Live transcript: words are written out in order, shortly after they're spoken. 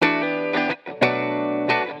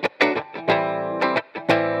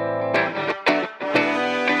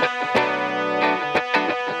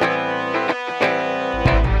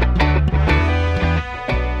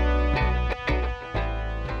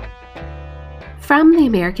From the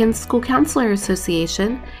American School Counselor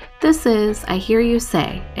Association, this is I Hear You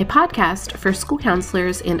Say, a podcast for school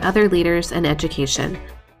counselors and other leaders in education.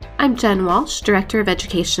 I'm Jen Walsh, Director of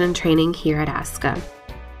Education and Training here at ASCA.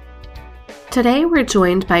 Today we're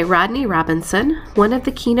joined by Rodney Robinson, one of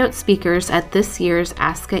the keynote speakers at this year's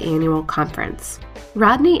ASCA Annual Conference.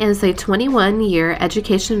 Rodney is a 21-year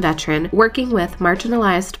education veteran working with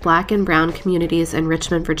marginalized Black and Brown communities in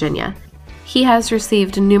Richmond, Virginia. He has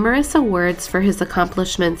received numerous awards for his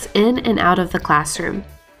accomplishments in and out of the classroom,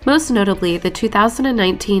 most notably the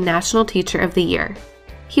 2019 National Teacher of the Year.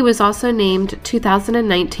 He was also named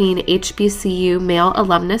 2019 HBCU Male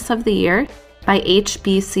Alumnus of the Year by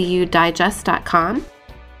HBCUdigest.com.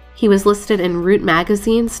 He was listed in Root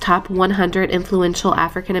Magazine's Top 100 Influential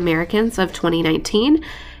African Americans of 2019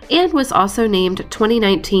 and was also named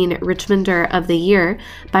 2019 Richmonder of the Year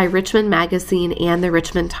by Richmond Magazine and the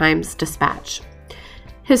Richmond Times-Dispatch.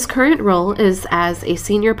 His current role is as a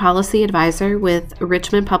senior policy advisor with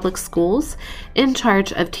Richmond Public Schools in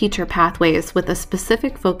charge of teacher pathways with a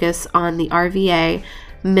specific focus on the RVA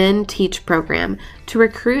Men Teach program to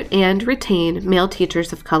recruit and retain male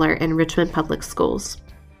teachers of color in Richmond Public Schools.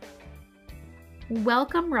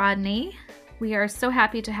 Welcome, Rodney. We are so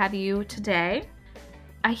happy to have you today.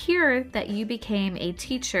 I hear that you became a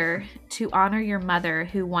teacher to honor your mother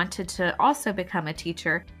who wanted to also become a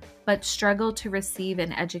teacher, but struggled to receive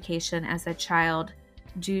an education as a child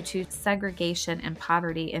due to segregation and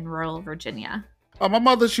poverty in rural Virginia. My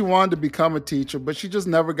mother, she wanted to become a teacher, but she just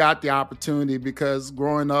never got the opportunity because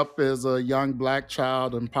growing up as a young Black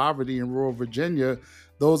child in poverty in rural Virginia,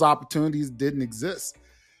 those opportunities didn't exist.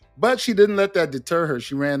 But she didn't let that deter her.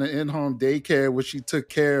 She ran an in-home daycare where she took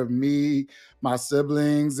care of me, my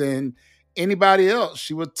siblings, and anybody else.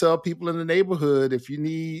 She would tell people in the neighborhood, if you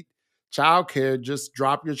need childcare, just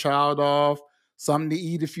drop your child off, something to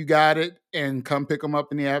eat if you got it, and come pick them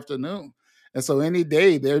up in the afternoon. And so any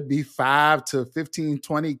day there'd be 5 to 15,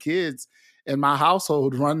 20 kids in my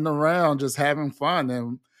household running around just having fun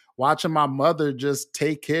and watching my mother just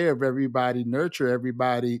take care of everybody, nurture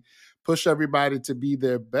everybody, push everybody to be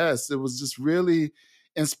their best. It was just really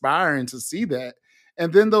inspiring to see that.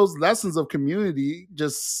 And then those lessons of community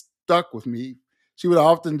just stuck with me. She would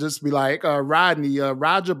often just be like, Rodney,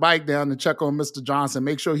 ride your bike down and check on Mr. Johnson.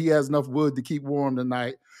 Make sure he has enough wood to keep warm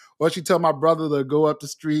tonight. Or she'd tell my brother to go up the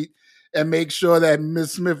street and make sure that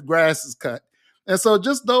Miss Smith grass is cut. And so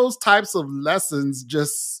just those types of lessons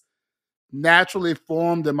just naturally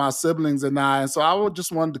formed in my siblings and I. And so I would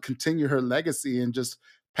just wanted to continue her legacy and just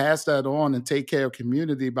pass that on and take care of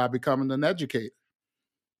community by becoming an educator.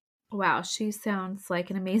 Wow, she sounds like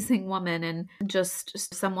an amazing woman and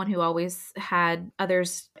just someone who always had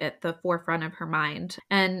others at the forefront of her mind.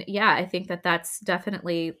 And yeah, I think that that's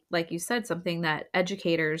definitely, like you said, something that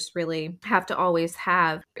educators really have to always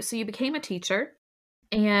have. So you became a teacher,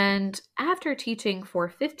 and after teaching for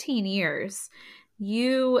 15 years,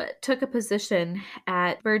 you took a position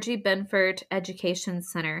at Virgie Benford Education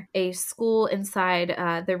Center, a school inside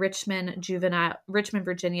the Richmond,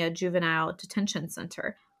 Virginia Juvenile Detention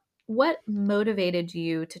Center. What motivated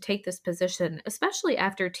you to take this position, especially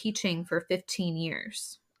after teaching for 15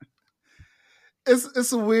 years?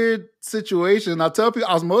 It's a weird situation. I tell people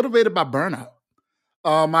I was motivated by burnout.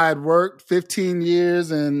 I had worked 15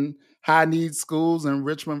 years in high need schools in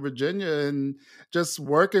Richmond, Virginia, and just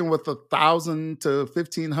working with 1,000 to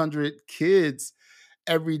 1,500 kids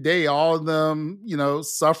every day, all of them,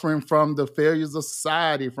 suffering from the failures of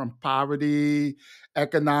society, from poverty,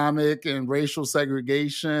 economic and racial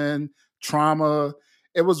segregation, trauma.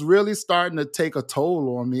 It was really starting to take a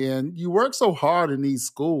toll on me. And you work so hard in these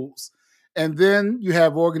schools. And then you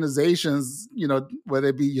have organizations, whether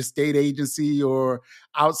it be your state agency or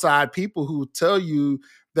outside people who tell you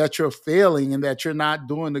that you're failing and that you're not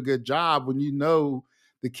doing a good job when you know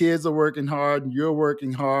the kids are working hard and you're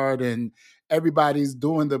working hard and everybody's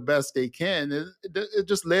doing the best they can. It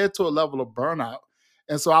just led to a level of burnout.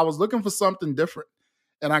 And so I was looking for something different.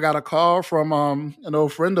 And I got a call from an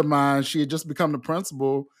old friend of mine. She had just become the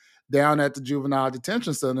principal down at the Juvenile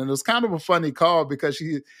Detention Center. And it was kind of a funny call because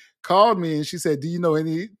she called me and she said, do you know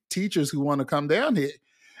any teachers who want to come down here?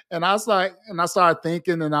 And I was like, and I started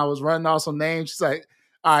thinking and I was running off some names. She's like,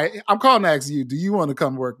 all right, I'm calling to ask you, do you want to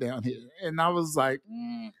come work down here? And I was like,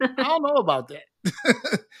 I don't know about that.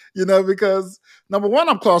 Because number one,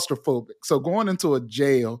 I'm claustrophobic. So going into a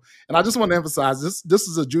jail, and I just want to emphasize this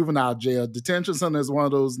is a juvenile jail. Detention center is one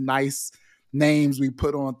of those nice names we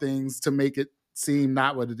put on things to make it seem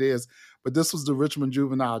not what it is. But this was the Richmond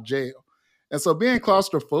Juvenile Jail. And so being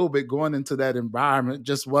claustrophobic going into that environment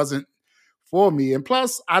just wasn't for me. And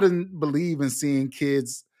plus, I didn't believe in seeing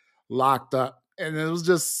kids locked up. and it was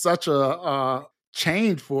just such a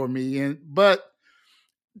change for me. But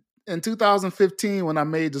in 2015, when I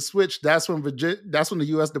made the switch, that's when the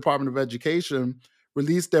U.S. Department of Education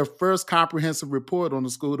released their first comprehensive report on the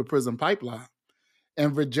school to prison pipeline.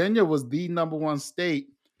 And Virginia was the number one state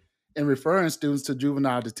in referring students to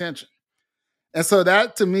juvenile detention. And so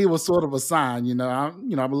that to me was sort of a sign. I'm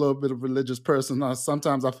a little bit of a religious person.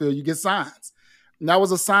 Sometimes I feel you get signs. And that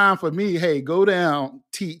was a sign for me. Hey, go down,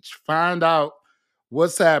 teach, find out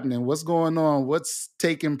what's happening, what's going on, what's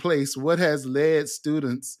taking place, what has led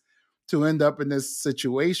students to end up in this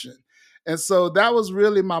situation. And so that was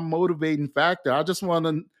really my motivating factor. I just want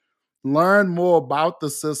to learn more about the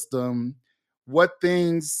system, what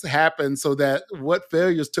things happened, so that what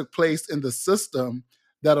failures took place in the system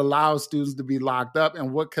that allows students to be locked up,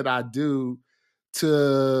 and what could I do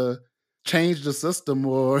to change the system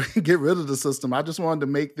or get rid of the system. I just wanted to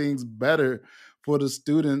make things better for the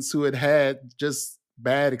students who had just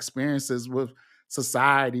bad experiences with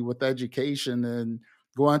society, with education, and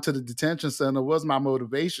going to the detention center was my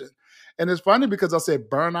motivation. And it's funny because I said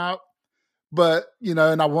burnout, but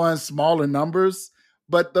and I won smaller numbers.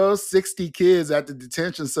 But those 60 kids at the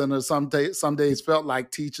detention center some days felt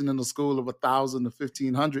like teaching in a school of 1,000 to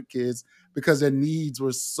 1,500 kids because their needs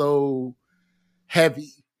were so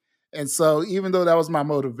heavy. And so even though that was my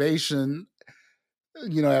motivation,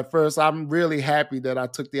 at first I'm really happy that I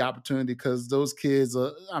took the opportunity, because those kids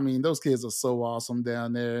are so awesome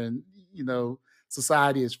down there. And,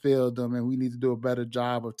 society has failed them, and we need to do a better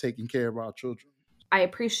job of taking care of our children. I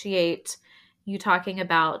appreciate you talking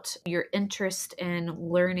about your interest in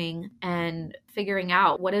learning and figuring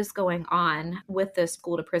out what is going on with the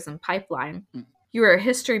school to prison pipeline. You were a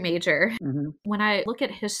history major. Mm-hmm. When I look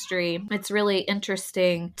at history, it's really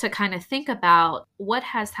interesting to kind of think about what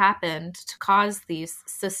has happened to cause these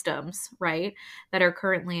systems, right, that are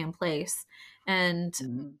currently in place.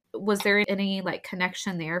 And was there any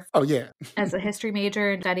connection there? Oh, yeah. As a history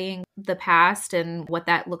major, studying the past and what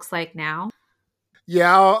that looks like now?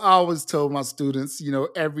 Yeah, I always told my students,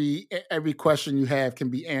 every question you have can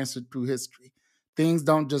be answered through history. Things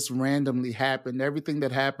don't just randomly happen. Everything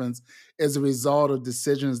that happens is a result of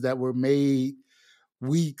decisions that were made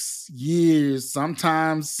weeks, years,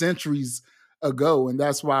 sometimes centuries ago. And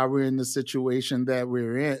that's why we're in the situation that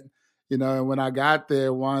we're in. And when I got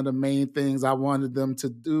there, one of the main things I wanted them to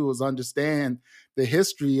do was understand the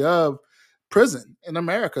history of prison in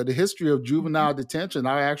America, the history of juvenile detention.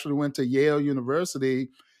 I actually went to Yale University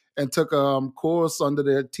and took a course under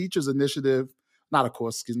their Teachers Initiative, not a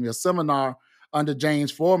course, excuse me, a seminar under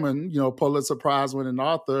James Forman, Pulitzer Prize winning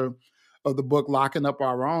author of the book Locking Up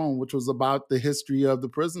Our Own, which was about the history of the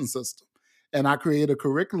prison system. And I created a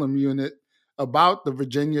curriculum unit about the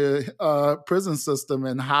Virginia prison system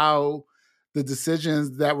and how the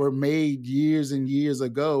decisions that were made years and years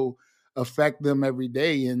ago affect them every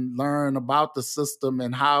day, and learn about the system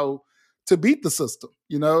and how to beat the system.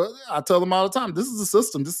 I tell them all the time, this is a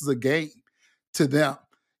system, this is a game to them.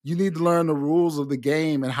 You need to learn the rules of the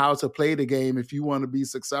game and how to play the game if you want to be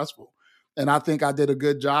successful. And I think I did a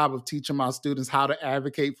good job of teaching my students how to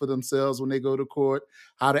advocate for themselves when they go to court,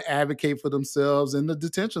 how to advocate for themselves in the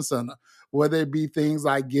detention center, whether it be things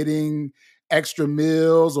like getting extra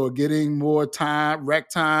meals or getting more time, rec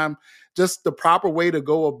time, just the proper way to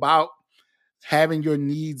go about having your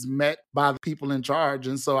needs met by the people in charge.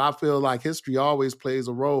 And so I feel like history always plays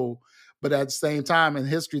a role. But at the same time, in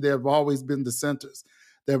history, there have always been dissenters.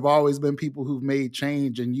 There have always been people who've made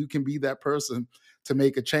change, and you can be that person to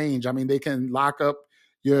make a change. I mean, they can lock up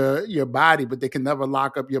your body, but they can never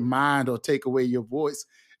lock up your mind or take away your voice,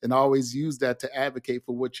 and always use that to advocate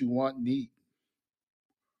for what you want and need.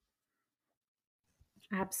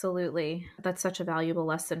 Absolutely. That's such a valuable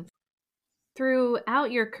lesson.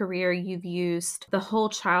 Throughout your career, you've used the whole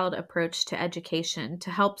child approach to education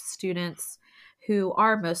to help students who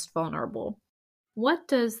are most vulnerable. What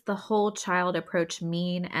does the whole child approach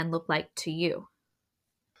mean and look like to you?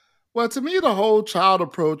 Well, to me, the whole child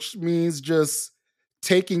approach means just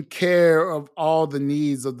taking care of all the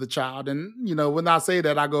needs of the child. And, when I say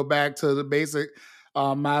that, I go back to the basic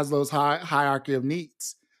Maslow's hierarchy of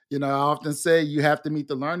needs. I often say you have to meet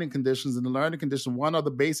the learning conditions, and the learning condition, one are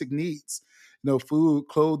the basic needs, food,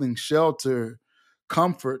 clothing, shelter,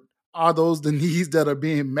 comfort. Are those the needs that are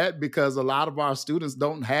being met? Because a lot of our students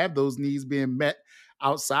don't have those needs being met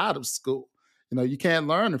outside of school. You can't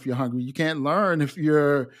learn if you're hungry. You can't learn if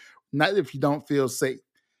you don't feel safe.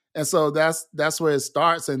 And so that's where it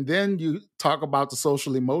starts. And then you talk about the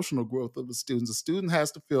social emotional growth of the students. The student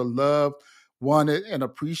has to feel loved, wanted, and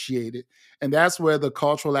appreciated. And that's where the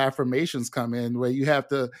cultural affirmations come in, where you have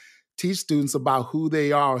to teach students about who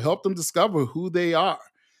they are, help them discover who they are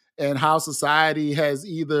and how society has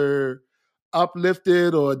either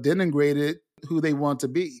uplifted or denigrated who they want to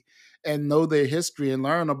be, and know their history and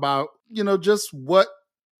learn about, just what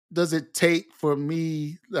does it take for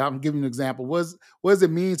me. I'm giving you an example. What does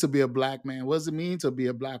it mean to be a black man? What does it mean to be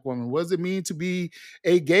a black woman? What does it mean to be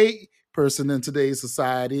a gay person in today's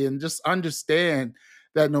society? And just understand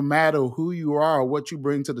that no matter who you are or what you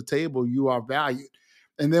bring to the table, you are valued.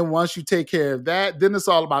 And then once you take care of that, then it's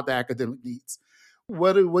all about the academic needs.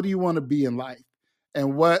 What do you want to be in life?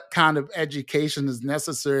 And what kind of education is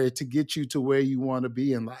necessary to get you to where you want to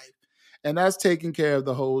be in life? And that's taking care of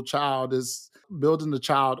the whole child, is building the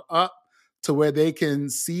child up to where they can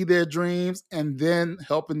see their dreams and then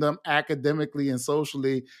helping them academically and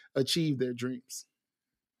socially achieve their dreams.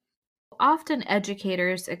 Often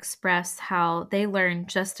educators express how they learn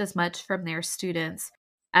just as much from their students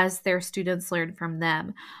as their students learn from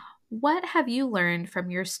them. What have you learned from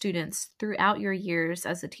your students throughout your years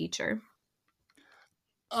as a teacher?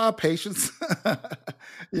 Patience,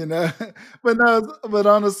 you know. But no, but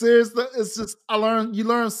on a serious, it's just you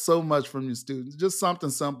learn so much from your students. Just something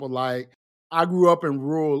simple like I grew up in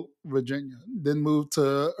rural Virginia, then moved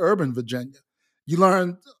to urban Virginia. You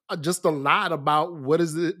learn just a lot about what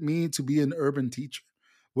does it mean to be an urban teacher.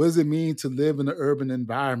 What does it mean to live in an urban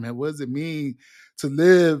environment? What does it mean to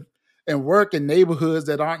live and work in neighborhoods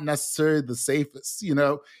that aren't necessarily the safest,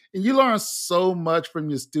 And you learn so much from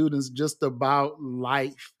your students just about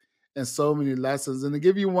life and so many lessons. And to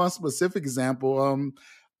give you one specific example,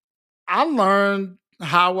 I learned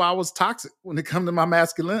how I was toxic when it comes to my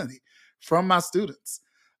masculinity from my students.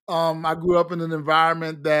 I grew up in an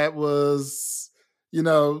environment that was,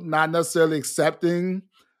 not necessarily accepting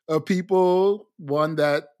of people, one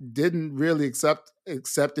that didn't really accept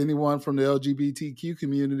anyone from the LGBTQ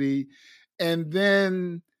community. And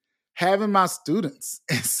then having my students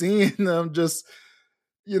and seeing them just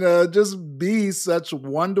be such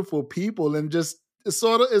wonderful people, and just it's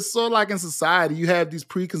sort of like in society you have these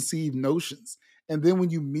preconceived notions, and then when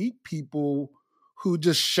you meet people who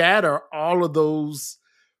just shatter all of those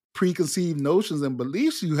preconceived notions and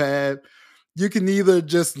beliefs you have, you can either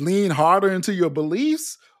just lean harder into your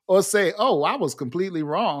beliefs or say, oh, I was completely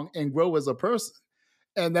wrong, and grow as a person.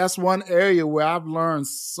 And that's one area where I've learned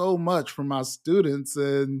so much from my students.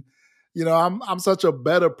 And I'm such a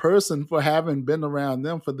better person for having been around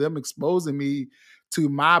them, for them exposing me to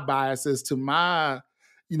my biases, to my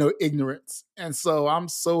ignorance. And so I'm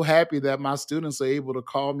so happy that my students are able to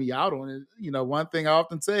call me out on it. One thing I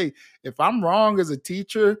often say, if I'm wrong as a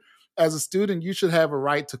teacher, as a student, you should have a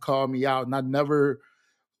right to call me out. And I never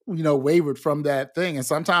wavered from that thing. And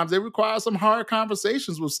sometimes it requires some hard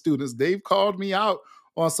conversations with students. They've called me out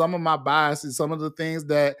on some of my biases, some of the things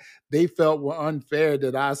that they felt were unfair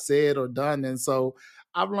that I said or done. And so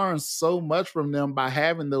I've learned so much from them by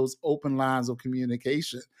having those open lines of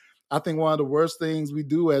communication. I think one of the worst things we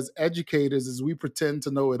do as educators is we pretend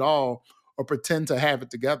to know it all or pretend to have it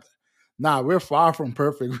together. Nah, we're far from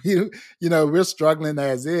perfect. We're struggling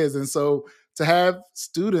as is. And so to have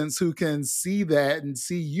students who can see that and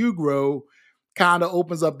see you grow kind of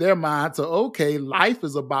opens up their mind to, okay, life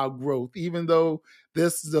is about growth. Even though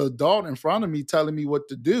this is an adult in front of me telling me what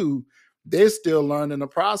to do, they're still learning the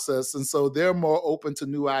process. And so they're more open to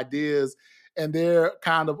new ideas, and they're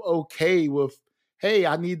kind of okay with, hey,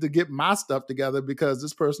 I need to get my stuff together because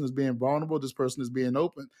this person is being vulnerable, this person is being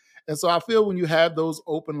open. And so I feel when you have those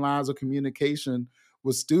open lines of communication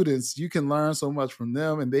with students, you can learn so much from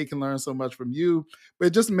them and they can learn so much from you. But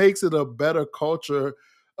it just makes it a better culture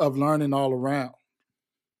of learning all around.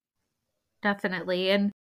 Definitely.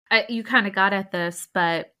 And you kind of got at this,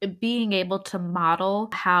 but being able to model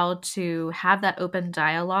how to have that open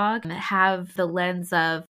dialogue and have the lens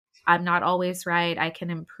of, I'm not always right, I can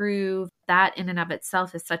improve, that in and of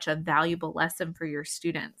itself is such a valuable lesson for your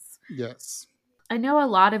students. Yes. I know a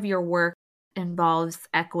lot of your work involves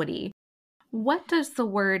equity. What does the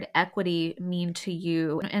word equity mean to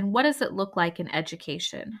you, and what does it look like in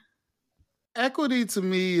education? Equity to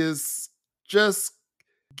me is just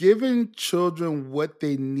giving children what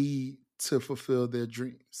they need to fulfill their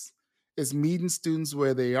dreams. It's meeting students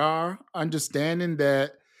where they are, understanding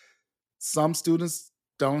that some students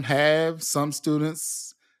don't have, some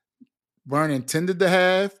students weren't intended to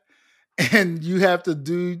have, and you have to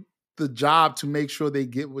do the job to make sure they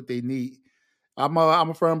get what they need. I'm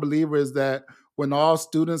a firm believer is that when all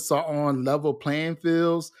students are on level playing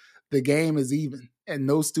fields, the game is even and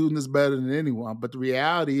no student is better than anyone. But the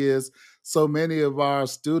reality is so many of our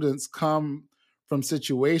students come from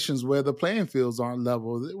situations where the playing fields aren't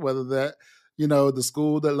level, whether that, the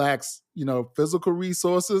school that lacks, physical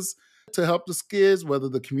resources, to help the kids, whether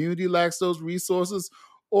the community lacks those resources,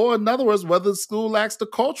 or in other words, whether the school lacks the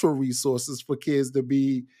cultural resources for kids to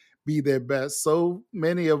be their best. So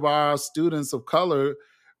many of our students of color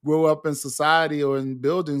grow up in society or in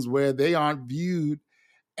buildings where they aren't viewed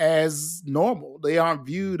as normal. They aren't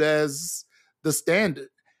viewed as the standard.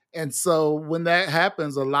 And so when that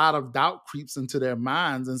happens, a lot of doubt creeps into their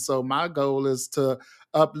minds. And so my goal is to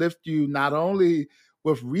uplift you not only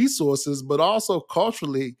with resources, but also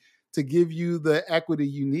culturally to give you the equity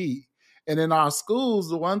you need. And in our schools,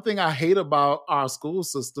 the one thing I hate about our school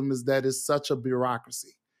system is that it's such a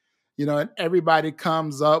bureaucracy. And everybody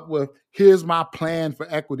comes up with, here's my plan for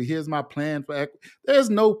equity. Here's my plan for equity. There's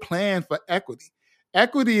no plan for equity.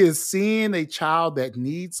 Equity is seeing a child that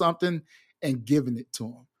needs something and giving it to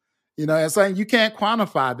them. And saying you can't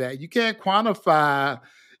quantify that. You can't quantify,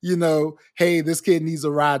 hey, this kid needs a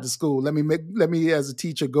ride to school. Let me as a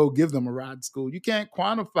teacher go give them a ride to school. You can't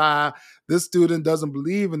quantify this student doesn't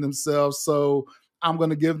believe in themselves, so I'm going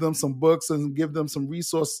to give them some books and give them some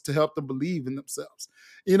resources to help them believe in themselves.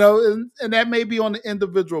 And that may be on an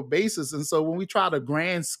individual basis. And so when we try to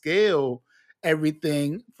grand scale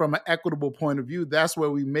everything from an equitable point of view, that's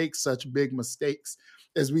where we make such big mistakes.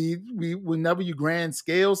 As we whenever you grand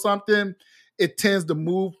scale something, it tends to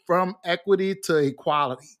move from equity to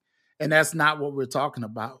equality. And that's not what we're talking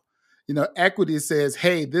about. Equity says,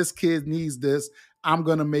 hey, this kid needs this. I'm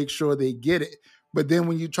going to make sure they get it. But then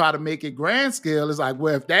when you try to make it grand scale, it's like,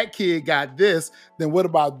 well, if that kid got this, then what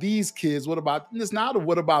about these kids? It's not a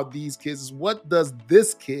what about these kids, it's what does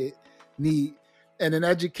this kid need? And in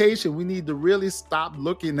education, we need to really stop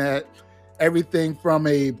looking at everything from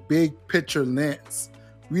a big picture lens.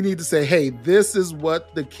 We need to say, hey, this is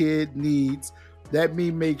what the kid needs. Let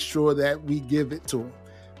me make sure that we give it to him.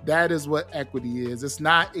 That is what equity is. It's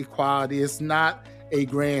not equality. It's not a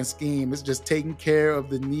grand scheme. It's just taking care of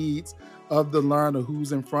the needs of the learner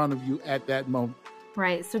who's in front of you at that moment.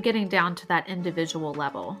 Right. So getting down to that individual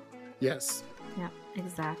level. Yes. Yeah,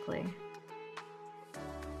 exactly.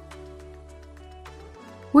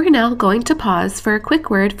 We're now going to pause for a quick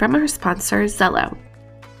word from our sponsor, Zello.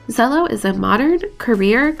 Zello is a modern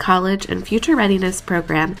career, college, and future readiness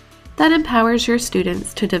program that empowers your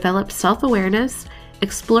students to develop self-awareness,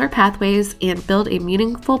 explore pathways, and build a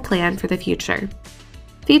meaningful plan for the future.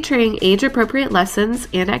 Featuring age-appropriate lessons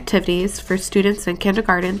and activities for students in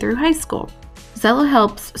kindergarten through high school. Zello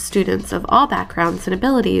helps students of all backgrounds and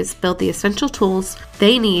abilities build the essential tools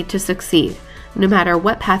they need to succeed, no matter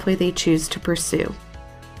what pathway they choose to pursue.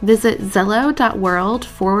 Visit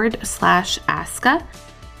zello.world/ASCA.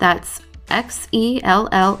 That's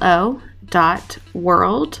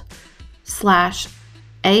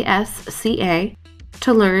XELLO.world/ASCA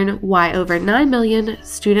to learn why over 9 million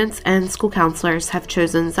students and school counselors have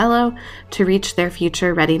chosen Zello to reach their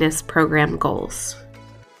future readiness program goals.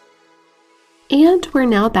 And we're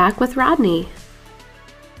now back with Rodney.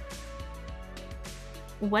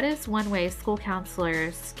 What is one way school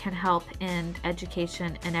counselors can help end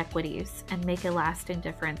education inequities and make a lasting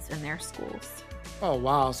difference in their schools? Oh,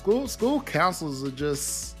 wow. School counselors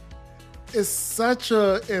it's such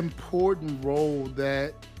an important role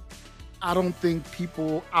that I don't think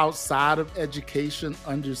people outside of education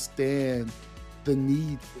understand the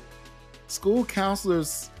need for. School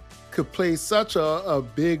counselors could play such a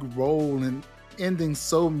big role in ending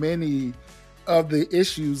so many of the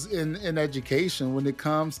issues in education when it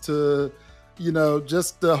comes to,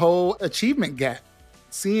 just the whole achievement gap.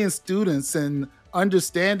 Seeing students and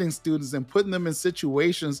understanding students and putting them in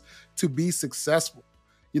situations to be successful.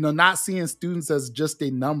 Not seeing students as just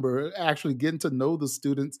a number, actually getting to know the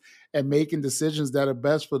students and making decisions that are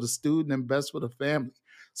best for the student and best for the family.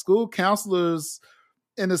 School counselors,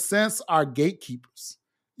 in a sense, are gatekeepers,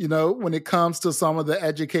 when it comes to some of the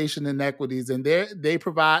education inequities. And they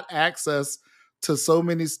provide access to so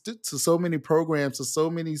many programs, to so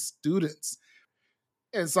many students.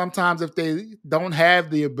 And sometimes if they don't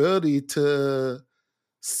have the ability to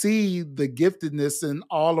see the giftedness in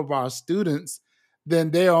all of our students,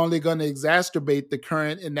 then they're only going to exacerbate the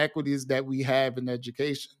current inequities that we have in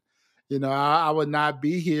education. I would not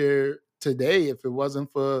be here today if it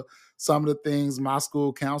wasn't for some of the things my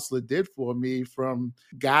school counselor did for me, from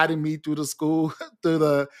guiding me through the school, through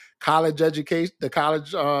the college education, the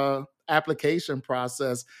college application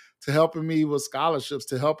process, to helping me with scholarships,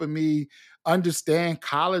 to helping me understand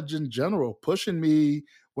college in general, pushing me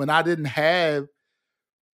when I didn't have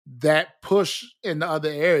that push in other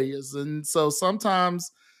areas. And so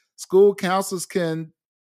sometimes school counselors all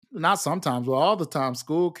the time,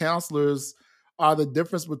 school counselors are the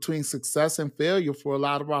difference between success and failure for a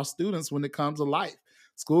lot of our students when it comes to life.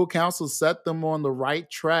 School counselors set them on the right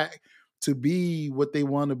track to be what they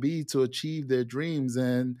want to be, to achieve their dreams.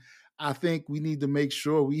 And I think we need to make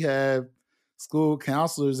sure we have school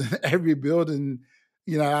counselors in every building.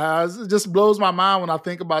 It just blows my mind when I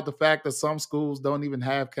think about the fact that some schools don't even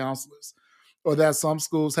have counselors, or that some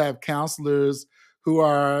schools have counselors who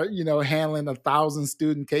are, handling 1,000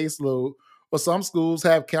 student caseload, or some schools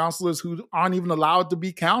have counselors who aren't even allowed to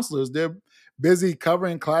be counselors. They're busy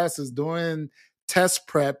covering classes, doing test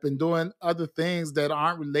prep, and doing other things that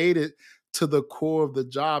aren't related to the core of the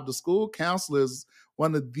job. The school counselor is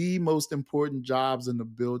one of the most important jobs in the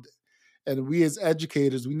building. And we as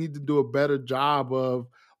educators, we need to do a better job of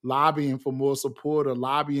lobbying for more support, or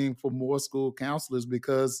lobbying for more school counselors,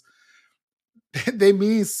 because they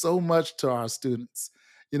mean so much to our students.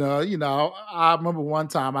 I remember one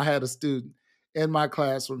time I had a student in my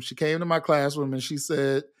classroom. She came to my classroom and she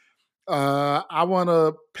said, I want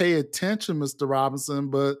to pay attention, Mr. Robinson,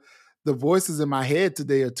 but the voices in my head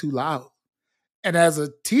today are too loud. And as a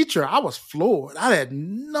teacher, I was floored. I had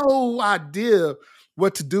no idea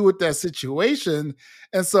what to do with that situation.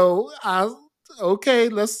 And so okay,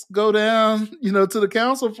 let's go down, to the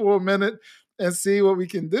council for a minute and see what we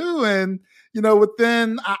can do. And,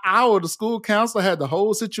 within an hour, the school counselor had the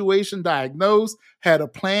whole situation diagnosed, had a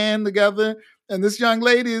plan together. And this young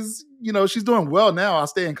lady is, she's doing well now. I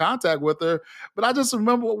stay in contact with her. But I just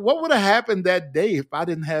remember, what would have happened that day if I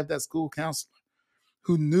didn't have that school counselor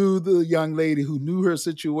who knew the young lady, who knew her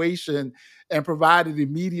situation, and provided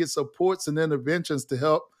immediate supports and interventions to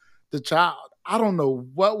help the child? I don't know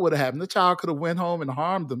what would have happened. The child could have went home and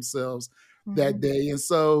harmed themselves that day. And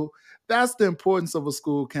so that's the importance of a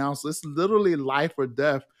school counselor. It's literally life or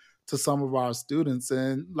death to some of our students.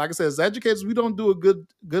 And like I said, as educators, we don't do a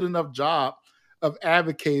good enough job of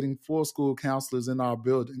advocating for school counselors in our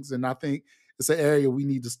buildings. And I think it's an area we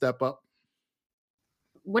need to step up.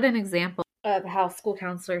 What an example of how school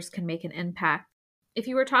counselors can make an impact. If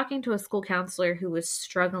you were talking to a school counselor who was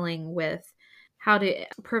struggling with how to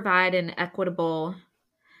provide an equitable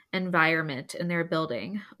environment in their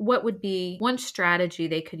building, what would be one strategy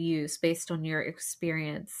they could use based on your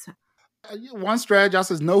experience? One strategy, I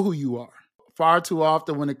says, know who you are. Far too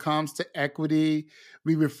often when it comes to equity,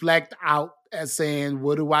 we reflect out as saying,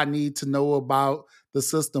 what do I need to know about the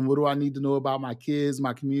system? What do I need to know about my kids,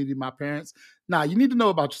 my community, my parents? Now, you need to know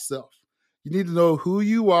about yourself. You need to know who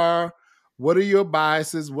you are. What are your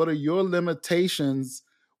biases? What are your limitations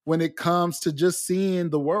when it comes to just seeing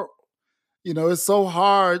the world? It's so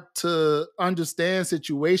hard to understand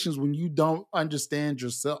situations when you don't understand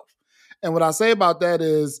yourself. And what I say about that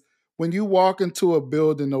is, when you walk into a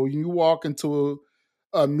building or you walk into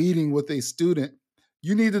a meeting with a student,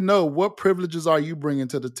 you need to know, what privileges are you bringing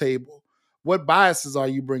to the table? What biases are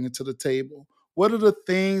you bringing to the table? What are the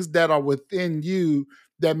things that are within you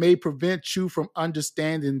that may prevent you from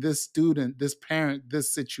understanding this student, this parent,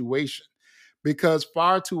 this situation? Because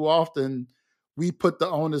far too often, we put the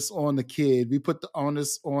onus on the kid, we put the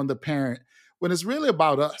onus on the parent, when it's really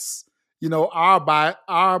about us. Our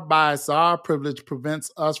bias, our privilege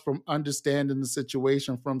prevents us from understanding the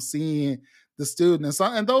situation, from seeing the student.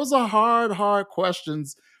 And those are hard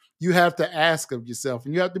questions you have to ask of yourself.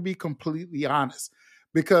 And you have to be completely honest,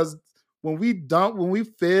 because when we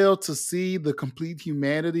fail to see the complete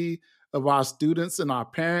humanity of our students and our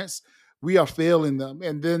parents, we are failing them.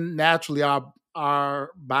 And then naturally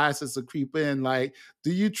our biases will creep in. Like,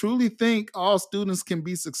 do you truly think all students can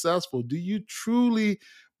be successful? Do you truly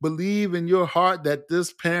believe in your heart that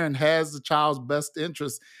this parent has the child's best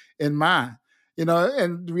interest in mind? And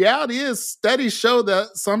the reality is, studies show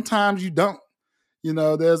that sometimes you don't.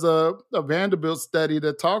 There's a Vanderbilt study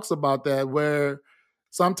that talks about that, where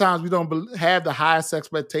sometimes we don't have the highest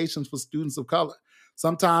expectations for students of color.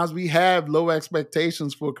 Sometimes we have low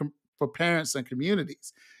expectations for parents and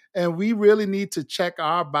communities. And we really need to check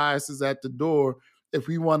our biases at the door if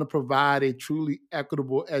we want to provide a truly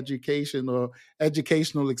equitable education or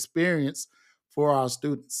educational experience for our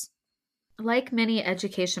students. Like many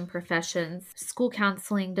education professions, school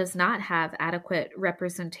counseling does not have adequate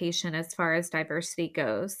representation as far as diversity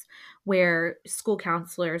goes, where school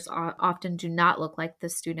counselors often do not look like the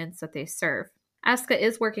students that they serve. ASCA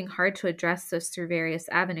is working hard to address this through various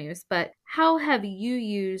avenues, but how have you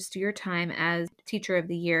used your time as Teacher of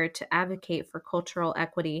the Year to advocate for cultural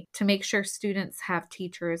equity, to make sure students have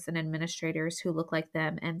teachers and administrators who look like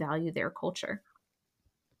them and value their culture?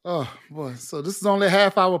 Oh boy! So this is only a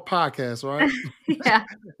half-hour podcast, right? Yeah.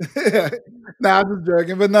 No, I'm just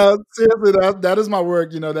joking, but no, seriously, that is my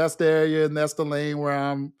work. That's the area and that's the lane where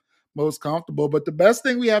I'm most comfortable. But the best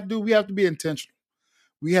thing we have to do, we have to be intentional.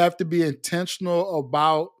 We have to be intentional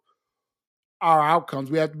about our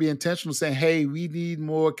outcomes. We have to be intentional saying, hey, we need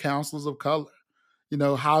more counselors of color.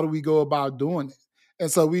 How do we go about doing it?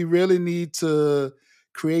 And so we really need to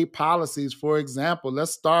create policies. For example,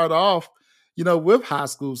 let's start off, with high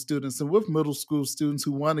school students and with middle school students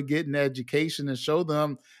who want to get an education and show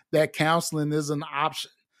them that counseling is an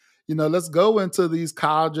option. Let's go into these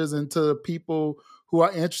colleges and to people who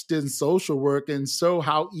are interested in social work and show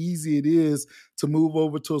how easy it is to move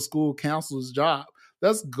over to a school counselor's job.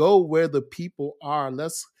 Let's go where the people are.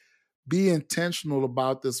 Let's be intentional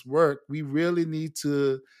about this work. We really need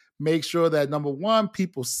to make sure that, number one,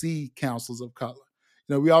 people see counselors of color.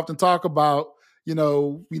 We often talk about,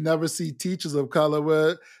 we never see teachers of color,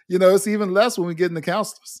 but, it's even less when we get into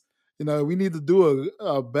counselors. We need to do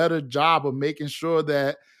a better job of making sure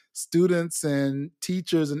that students and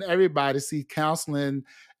teachers and everybody see counseling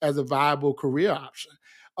as a viable career option.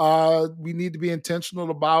 We need to be intentional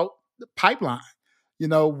about the pipeline.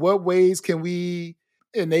 What ways can we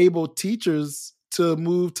enable teachers to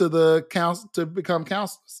move to the council to become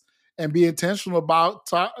counselors, and be intentional about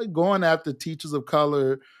going after teachers of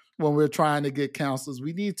color when we're trying to get counselors?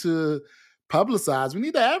 We need to publicize. We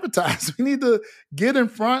need to advertise. We need to get in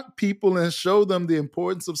front people and show them the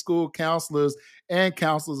importance of school counselors and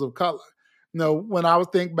counselors of color. When I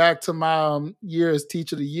would think back to my year as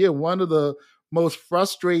teacher of the year, one of the most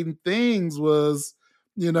frustrating things was,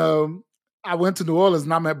 I went to New Orleans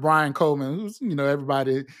and I met Brian Coleman, who's,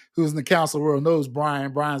 everybody who's in the counselor world knows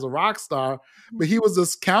Brian. Brian's a rock star, but he was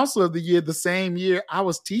this counselor of the year the same year I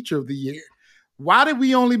was teacher of the year. Why did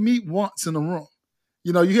we only meet once in a room?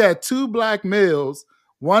 You had two Black males.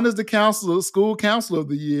 One is the school counselor of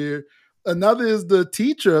the year. Another is the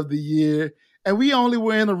teacher of the year. And we only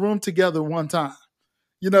were in a room together one time.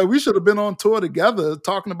 We should have been on tour together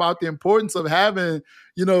talking about the importance of having,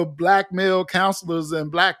 Black male counselors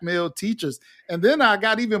and Black male teachers. And then I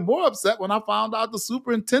got even more upset when I found out the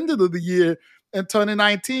superintendent of the year in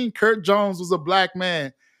 2019, Kurt Jones, was a Black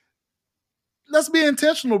man. Let's be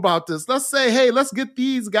intentional about this. Let's say, hey, let's get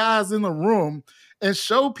these guys in the room and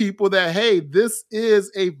show people that, hey, this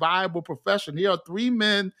is a viable profession. Here are three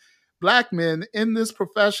men, Black men in this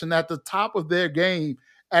profession at the top of their game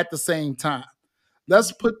at the same time.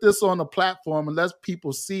 Let's put this on a platform and let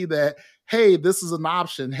people see that, hey, this is an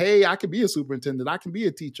option. Hey, I can be a superintendent. I can be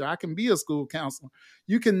a teacher. I can be a school counselor.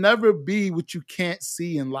 You can never be what you can't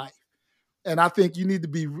see in life. And I think we need to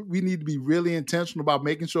be really intentional about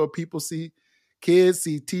making sure people see kids,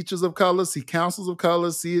 see teachers of color, see counselors of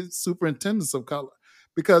color, see superintendents of color,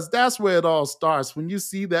 because that's where it all starts. When you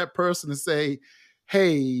see that person and say,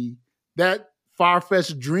 hey, that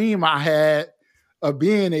far-fetched dream I had of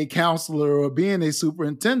being a counselor or being a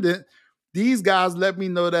superintendent, these guys let me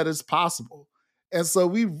know that it's possible. And so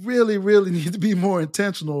we really, really need to be more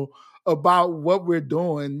intentional about what we're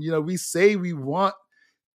doing. We say we want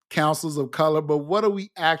counselors of color, but what are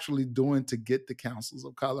we actually doing to get the counselors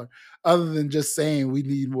of color, other than just saying we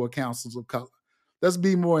need more counselors of color? Let's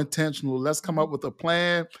be more intentional. Let's come up with a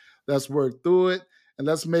plan. Let's work through it. And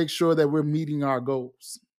let's make sure that we're meeting our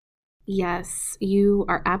goals. Yes, you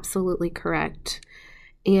are absolutely correct.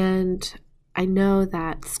 And I know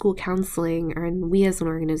that school counseling, and we as an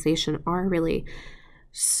organization, are really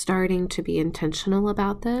starting to be intentional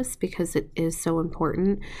about this because it is so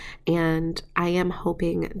important. And I am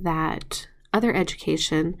hoping that other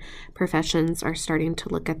education professions are starting to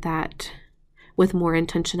look at that with more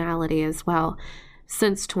intentionality as well.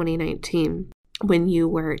 Since 2019, when you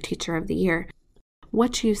were Teacher of the Year,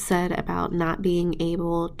 what you said about not being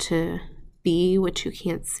able to be what you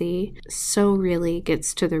can't see so really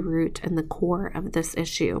gets to the root and the core of this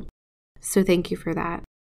issue. So thank you for that.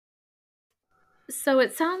 So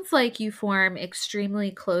it sounds like you form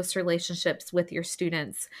extremely close relationships with your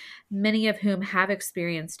students, many of whom have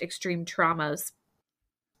experienced extreme traumas,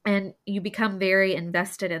 and you become very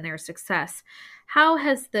invested in their success. How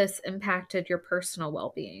has this impacted your personal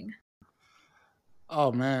well-being?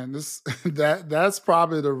 Oh man, that's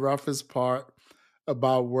probably the roughest part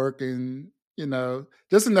about working,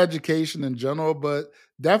 just in education in general, but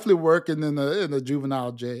definitely working in a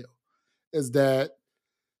juvenile jail, is that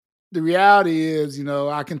the reality is,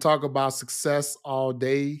 I can talk about success all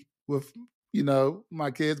day with,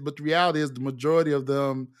 my kids, but the reality is the majority of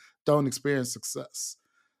them don't experience success.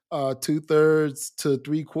 2/3 to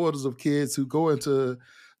 3/4 of kids who go into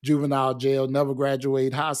juvenile jail never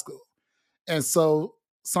graduate high school. And so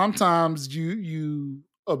sometimes you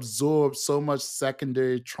absorb so much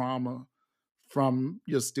secondary trauma from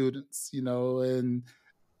your students, and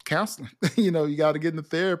counseling. You got to get into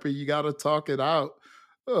therapy. You got to talk it out,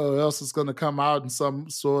 or else it's going to come out in some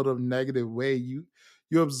sort of negative way. You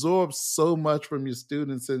absorb so much from your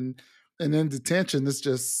students, and And in detention, it's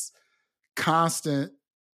just constant,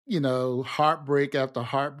 heartbreak after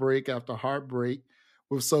heartbreak after heartbreak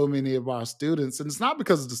with so many of our students. And it's not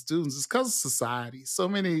because of the students, it's because of society. So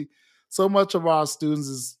much of our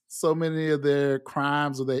students so many of their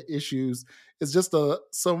crimes or their issues is just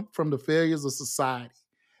some from the failures of society,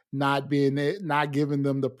 not giving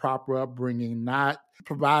them the proper upbringing, not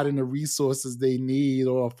providing the resources they need,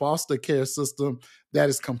 or a foster care system that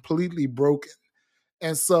is completely broken.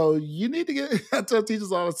 And so you need to I tell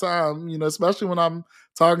teachers all the time, especially when I'm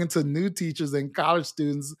talking to new teachers and college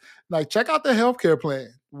students, like, check out the healthcare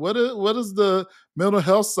plan. What does the mental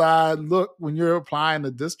health side look when you're applying to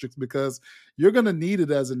districts? Because you're going to need it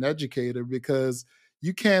as an educator, because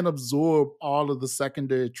you can't absorb all of the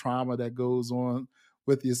secondary trauma that goes on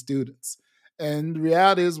with your students. And the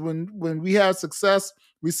reality is, when we have success,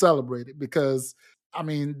 we celebrate it, because,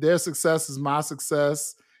 their success is my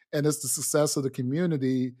success, and it's the success of the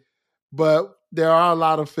community. But there are a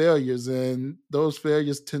lot of failures, and those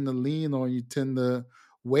failures tend to lean on you, tend to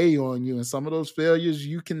weigh on you. And some of those failures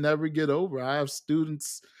you can never get over. I have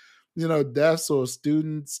students, deaths or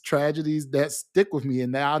students' tragedies that stick with me,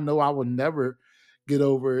 and now I know I will never get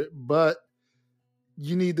over it. But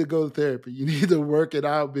you need to go to therapy. You need to work it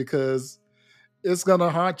out, because it's going to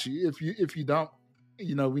haunt you if you don't.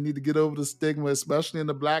 We need to get over the stigma, especially in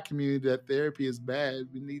the Black community, that therapy is bad.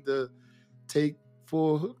 We need to take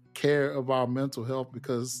full care of our mental health,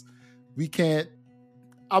 because we can't,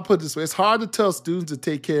 I'll put it this way, it's hard to tell students to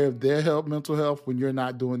take care of their mental health when you're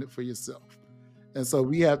not doing it for yourself. And so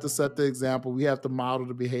we have to set the example. We have to model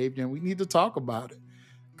the behavior, and we need to talk about it,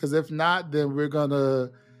 because if not, then we're going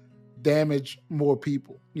to damage more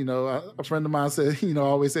people. A friend of mine said,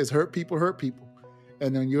 always says, hurt people hurt people.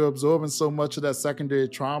 And then you're absorbing so much of that secondary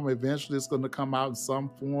trauma, eventually it's going to come out in some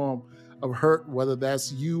form of hurt, whether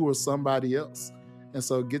that's you or somebody else. And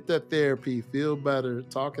so get that therapy, feel better,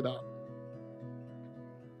 talk it out.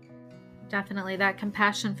 Definitely. That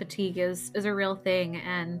compassion fatigue is a real thing,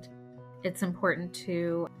 and it's important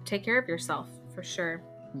to take care of yourself, for sure.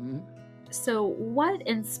 Mm-hmm. So what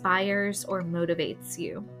inspires or motivates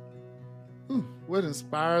you? What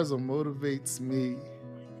inspires or motivates me?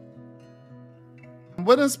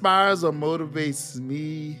 What inspires or motivates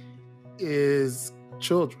me is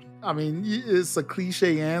children. It's a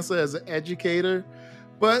cliche answer as an educator,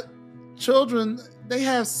 but children, they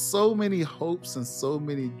have so many hopes and so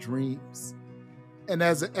many dreams. And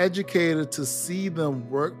as an educator, to see them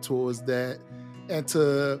work towards that and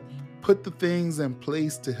to put the things in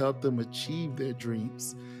place to help them achieve their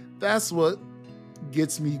dreams, that's what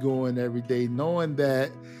gets me going every day, knowing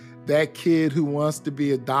that kid who wants to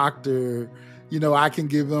be a doctor, I can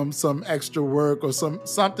give them some extra work or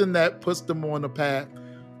something that puts them on the path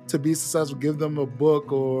to be successful, give them a book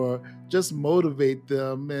or just motivate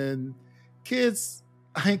them. And kids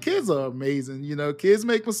are amazing. Kids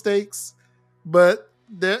make mistakes, but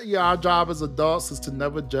our job as adults is to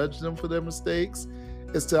never judge them for their mistakes.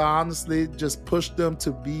 It's to honestly just push them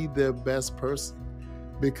to be their best person,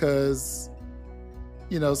 because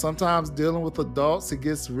sometimes dealing with adults, it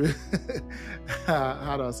gets real.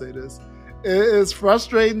 How do I say this? It's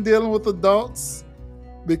frustrating dealing with adults,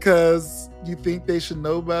 because you think they should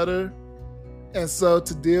know better. And so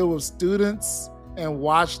to deal with students and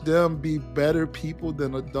watch them be better people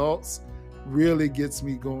than adults really gets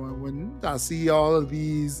me going. When I see all of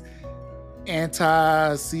these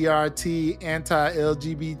anti-CRT,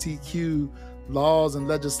 anti-LGBTQ laws and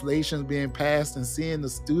legislations being passed, and seeing the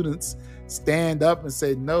students stand up and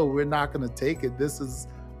say, no, we're not going to take it. This is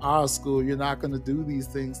our school. You're not going to do these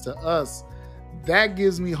things to us. That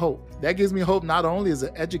gives me hope. That gives me hope not only as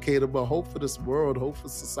an educator, but hope for this world, hope for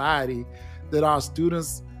society, that our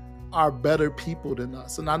students are better people than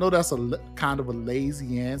us. And I know that's a kind of a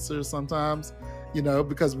lazy answer sometimes,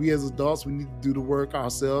 because we as adults, we need to do the work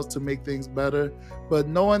ourselves to make things better. But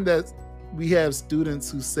knowing that we have students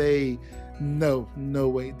who say, no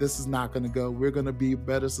way, this is not going to go. We're going to be a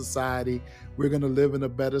better society. We're going to live in a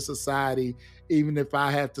better society, even if I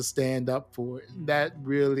have to stand up for it. That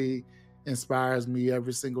really inspires me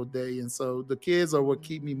every single day. And so the kids are what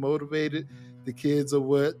keep me motivated. The kids are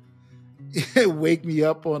what wake me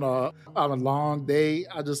up on a long day.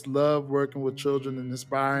 I just love working with children and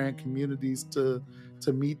inspiring communities to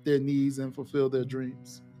meet their needs and fulfill their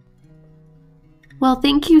dreams. Well,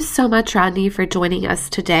 thank you so much, Rodney, for joining us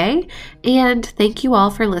today, and thank you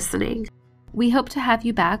all for listening. We hope to have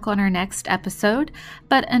you back on our next episode,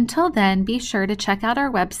 but until then, be sure to check out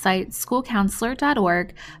our website,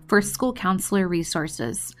 schoolcounselor.org, for school counselor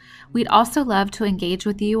resources. We'd also love to engage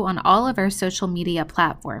with you on all of our social media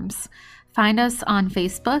platforms. Find us on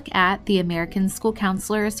Facebook at the American School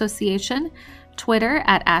Counselor Association, Twitter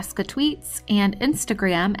at ASCA Tweets, and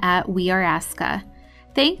Instagram at We Are ASCA.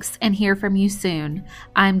 Thanks, and hear from you soon.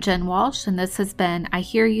 I'm Jen Walsh, and this has been I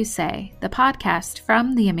Hear You Say, the podcast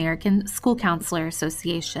from the American School Counselor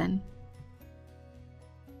Association.